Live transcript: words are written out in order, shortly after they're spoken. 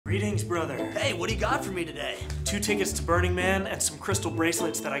Greetings, brother. Hey, what do you got for me today? 2 tickets to Burning Man and some crystal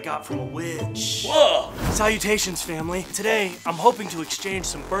bracelets that I got from a witch. Whoa! Salutations, family. Today, I'm hoping to exchange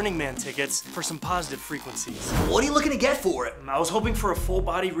some Burning Man tickets for some positive frequencies. What are you looking to get for it? I was hoping for a full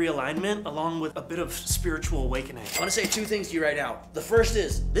body realignment along with a bit of spiritual awakening. I want to say 2 things to you right now. The first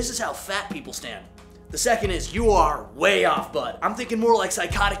is, this is how fat people stand. The second is, you are way off, bud. I'm thinking more like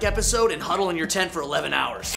Psychotic Episode and huddle in your tent for 11 hours.